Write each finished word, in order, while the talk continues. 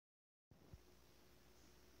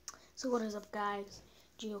So what is up, guys?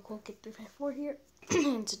 GeoCoolKid354 here.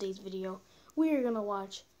 In today's video, we are gonna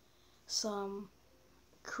watch some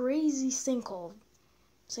crazy sinkholes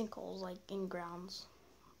like in grounds,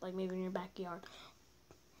 like maybe in your backyard.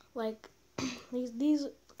 Like these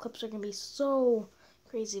clips are gonna be so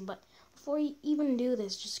crazy. But before you even do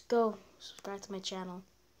this, just go subscribe to my channel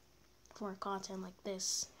for more content like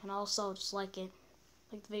this, and also just like the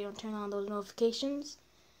video, and turn on those notifications.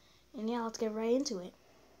 And yeah, let's get right into it.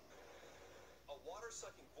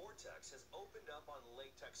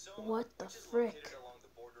 What the frick?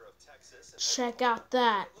 Check out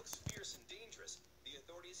that.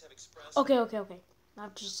 Okay. I'll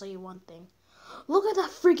just say one thing. Look at that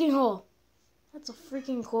freaking hole. That's a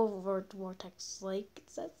freaking cool vortex lake, it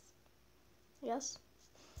says. Yes?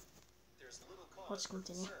 Let's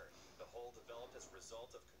continue. The hole developed as a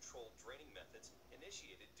result of controlled draining methods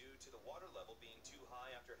initiated due to the water level being too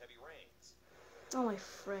high after heavy rains. Oh my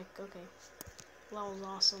frick, okay. That was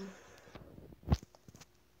awesome.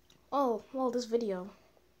 Oh, well, this video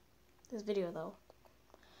though,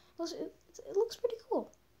 it looks pretty cool.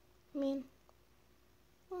 I mean,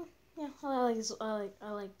 well, yeah,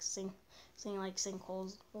 I like seeing like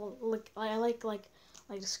sinkholes. Well, look, I like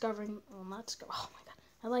discovering. Well, not discover. Oh my god,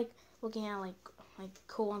 I like looking at like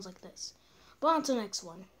cool ones like this. But on to the next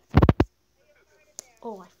one.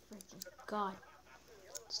 Oh my freaking god,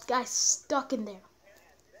 this guy's stuck in there.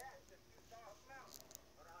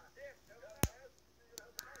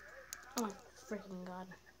 Oh my freaking god.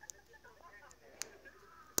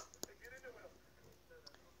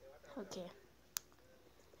 Okay.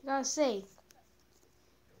 I gotta say,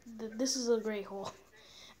 this is a great hole.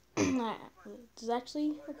 It's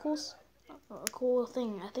actually a cool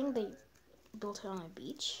thing. I think they built it on a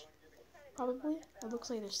beach, probably. It looks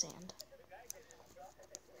like there's sand.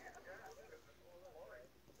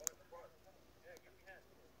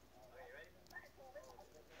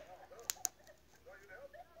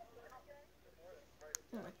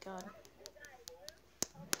 Oh my god.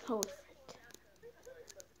 Holy frick.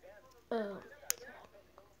 Oh.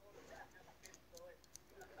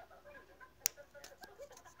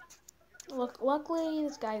 Luckily,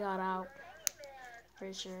 this guy got out.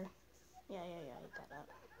 Pretty sure. Yeah, he got out.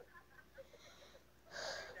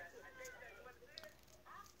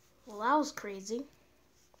 Well, that was crazy.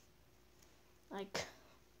 Like,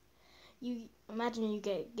 you imagine you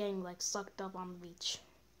getting like sucked up on the beach.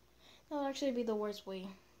 That would actually be the worst way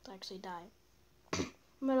to actually die.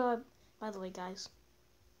 But by the way, guys,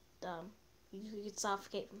 you could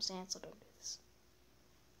suffocate from sand, so don't do this.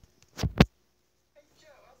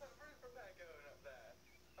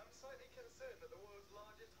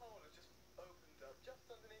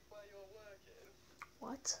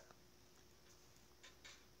 What?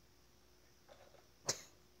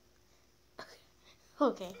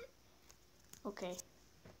 Okay.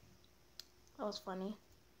 That was funny.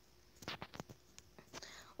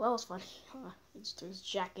 Well, that was funny. He just threw his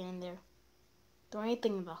jacket in there. Throw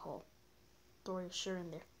anything in the hole. Throw your shirt in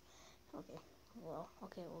there. Okay. Well,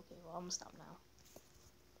 I'm gonna stop now.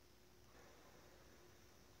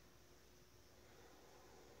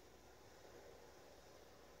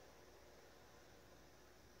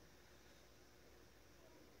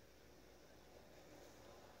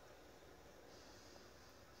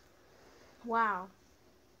 Wow.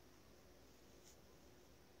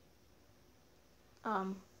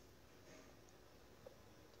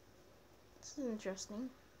 This is interesting.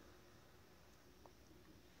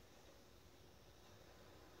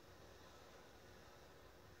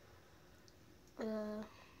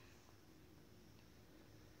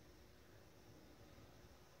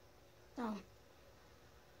 Oh.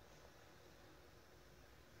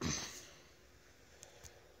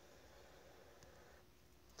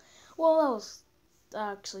 Well, that was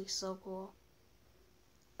actually so cool.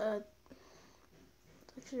 It's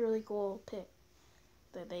actually a really cool pit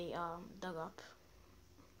that they dug up.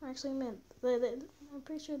 Actually, man, I'm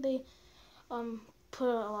pretty sure they put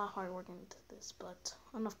a lot of hard work into this. But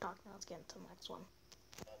enough talking. Let's get into the next one.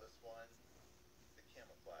 This one, the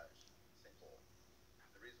camouflage sinkhole.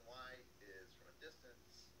 The reason why is from a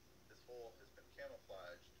distance, this hole has been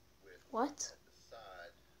camouflaged with What? the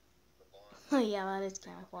side, the lawn. Yeah, that is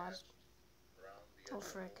camouflaged. Oh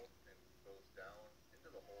frick. And goes down into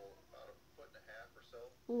the hole about 1.5 feet or so.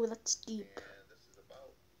 Ooh, that's deep. And this is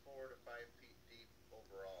about 4 to 5 feet deep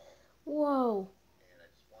overall. Whoa. And I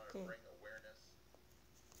just want to bring awareness.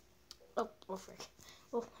 Oh frick.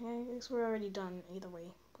 Well, I guess we're already done either way.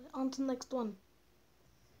 But on to the next one.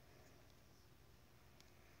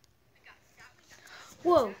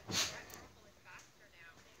 Whoa.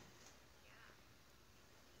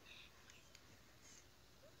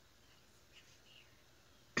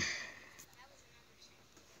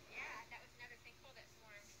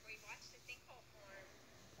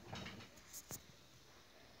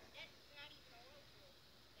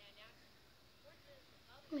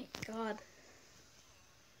 god.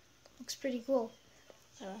 Looks pretty cool.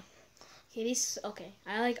 Okay, these okay.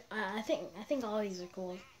 I think all these are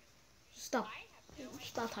cool. Stop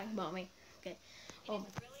talking about me. Okay. Oh my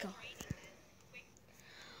god.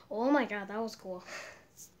 Oh my god, that was cool.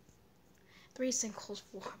 3 sinkholes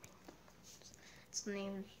forming. That's the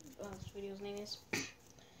name. This video's name is.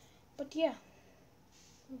 But yeah,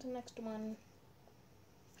 on to the next one.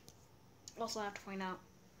 Also, I have to point out.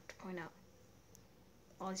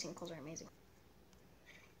 All these sinkholes are amazing.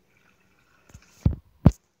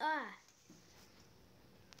 Ah.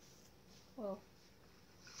 Whoa.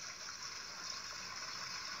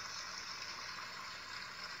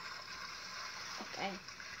 Okay.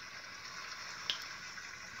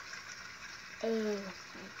 Oh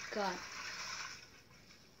my god.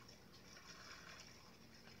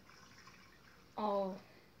 Oh.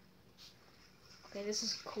 Okay, this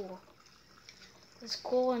is cool. This is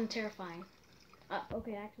cool and terrifying.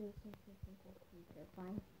 Okay, actually, this is pretty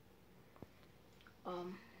terrifying.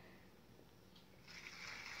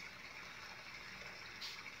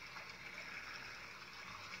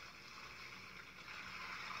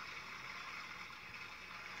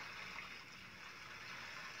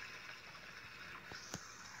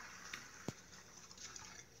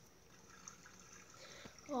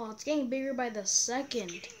 Oh, it's getting bigger by the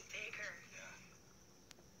second.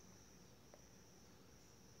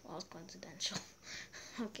 Well, it's coincidental.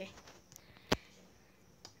 Okay.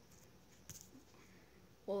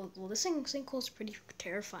 Well, this sinkhole is pretty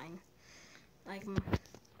terrifying. Like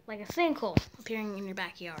a sinkhole appearing in your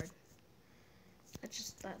backyard. That's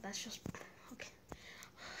just okay.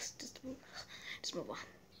 Just move on.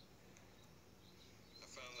 I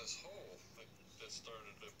found this hole that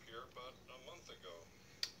started to appear about a month ago.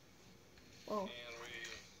 Oh. And we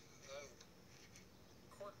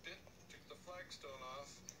corked it, took the flagstone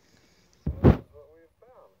off. This is what we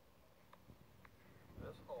found.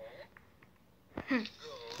 This hole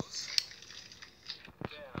goes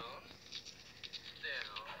down,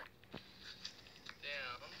 down,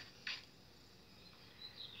 down.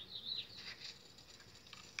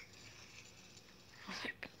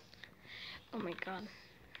 Oh my god.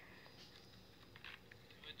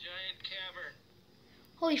 A giant cavern.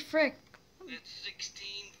 Holy frick. That's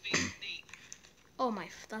 16 feet deep. Oh my,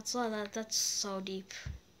 that's so deep.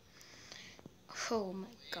 Oh my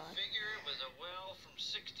god. We figure it was a well from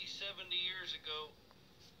 60, 70 years ago,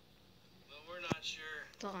 but we're not sure.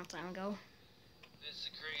 It's a long time ago. This is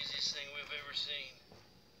the craziest thing we've ever seen.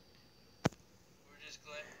 We're just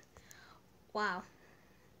glad. Wow.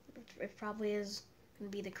 It probably is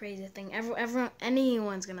gonna be the craziest thing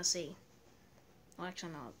anyone's gonna see. Well,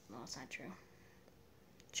 actually, no, it's not true.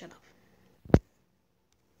 Shut up.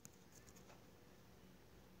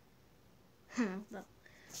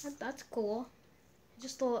 That's cool.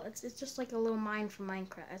 It's just like a little mine from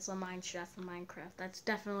Minecraft. It's a mine shaft from Minecraft. That's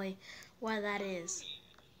definitely what that is.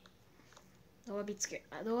 Though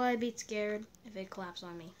I'd be scared if it collapsed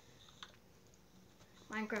on me.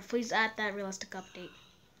 Minecraft, please add that realistic update.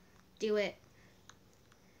 Do it.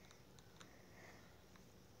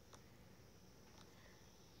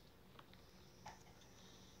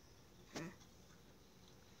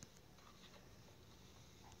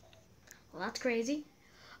 Well, that's crazy.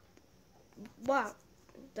 Wow,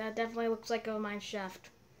 that definitely looks like a mine shaft.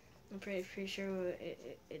 I'm pretty sure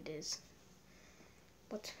it is.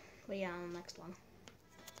 But yeah, on the next one.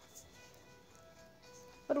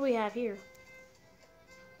 What do we have here?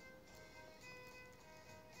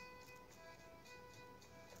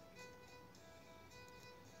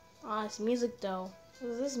 Oh, it's music though.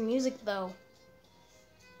 What is this music though?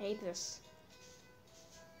 I hate this.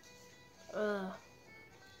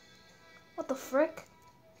 What the frick?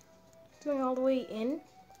 It's going all the way in?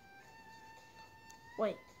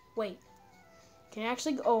 Wait. Can you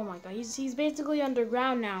actually go? Oh my god, he's basically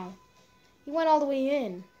underground now. He went all the way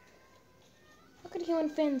in. How could he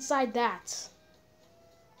fit inside that?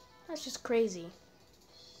 That's just crazy.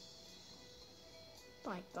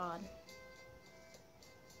 My god.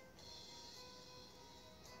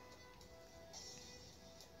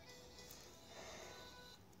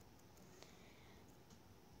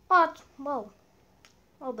 But well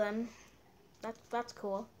then, that's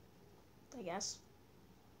cool, I guess.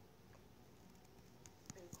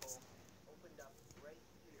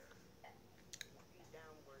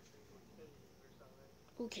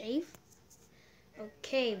 Ooh, cave?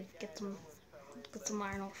 Okay, get some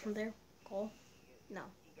iron ore from there. Cool. No,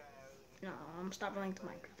 I'm stop running to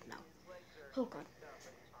Minecraft now. Oh god.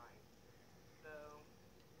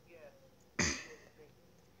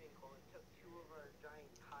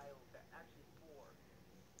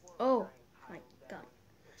 Oh my god.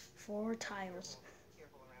 4 tiles.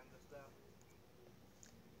 Careful around this stuff.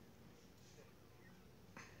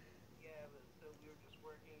 Yeah, but so we were just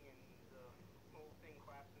working and the whole thing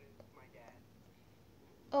collapsed and it's my dad.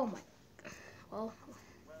 Oh my. Well,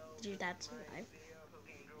 Well, did your dad this is my survive? video. Hope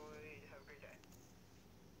you enjoyed. Have a great day.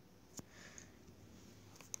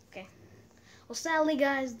 Okay. Well, sadly,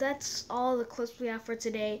 guys, that's all the clips we have for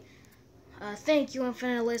today. Thank you,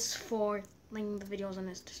 Infinitelist, for linking the videos in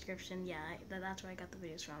this description. Yeah, that's where I got the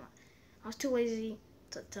videos from. I was too lazy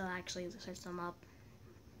to actually search them up.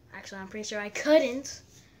 Actually, I'm pretty sure I couldn't.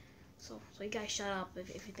 So you guys shut up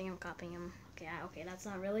if you think I'm copying him. Okay, that's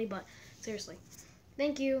not really, but seriously.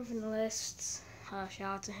 Thank you, Infinitelists. Shout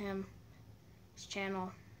out to him, his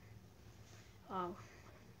channel.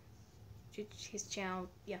 His channel,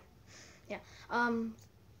 yeah.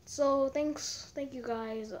 So thank you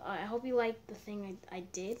guys. I hope you liked the thing I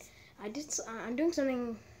did. I'm doing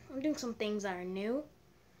some things that are new,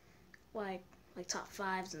 like top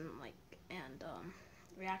 5s and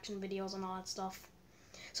reaction videos and all that stuff.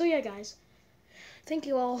 So yeah, guys, thank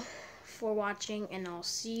you all for watching, and I'll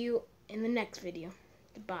see you in the next video.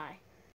 Goodbye.